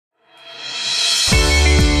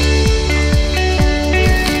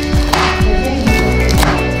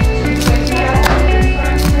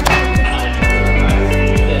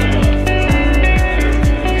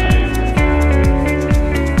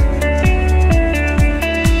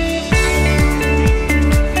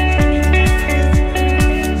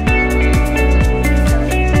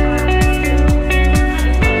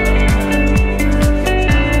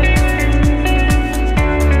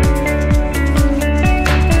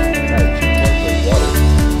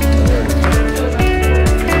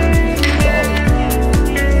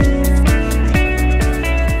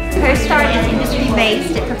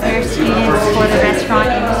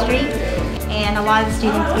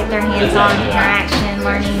interaction,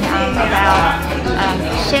 learning about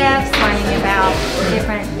chefs, learning about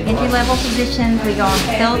different entry-level positions. We go on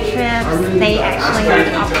field trips. They actually have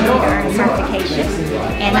the opportunity to earn a certification.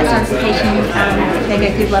 And that certification, if they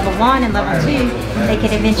go through level 1 and level 2, they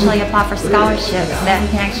can eventually apply for scholarships that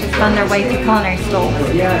can actually fund their way through culinary school.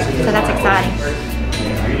 So that's exciting.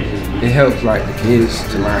 It helps like the kids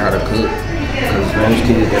to learn how to cook. Because most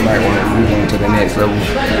kids, they might want to move on to the next level,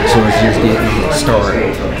 so it's just getting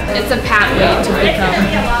started. It's a pathway to become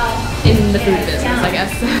in the food business, I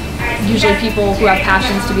guess. Usually people who have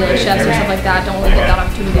passions to be like chefs or stuff like that don't really get that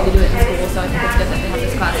opportunity to do it in school, so I think it's good that they have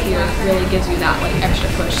this class here. It really gives you that like extra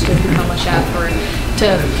push to become a chef or to,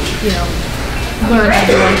 you know, learn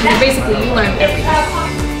everyone. Basically, you learn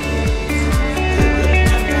everything.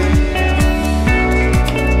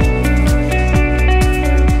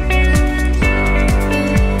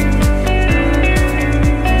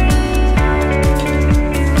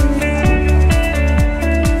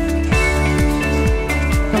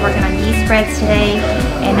 Spreads today,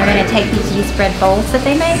 and they're going to take these yeast spread bowls that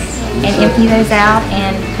they make and empty those out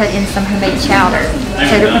and put in some homemade chowder.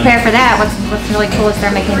 So to prepare for that, what's really cool is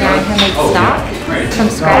they're making their own homemade stock from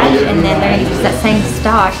scratch, and then they're going to use that same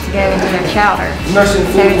stock to go into their chowder. So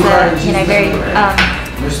it's a very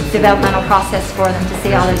developmental process for them to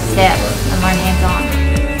see all those steps and learn hands-on.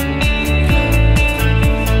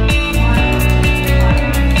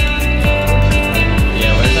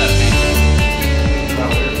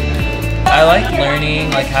 I like learning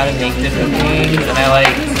like how to make different things, and I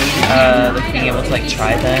like being able to like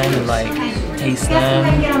try them and like taste them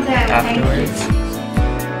afterwards.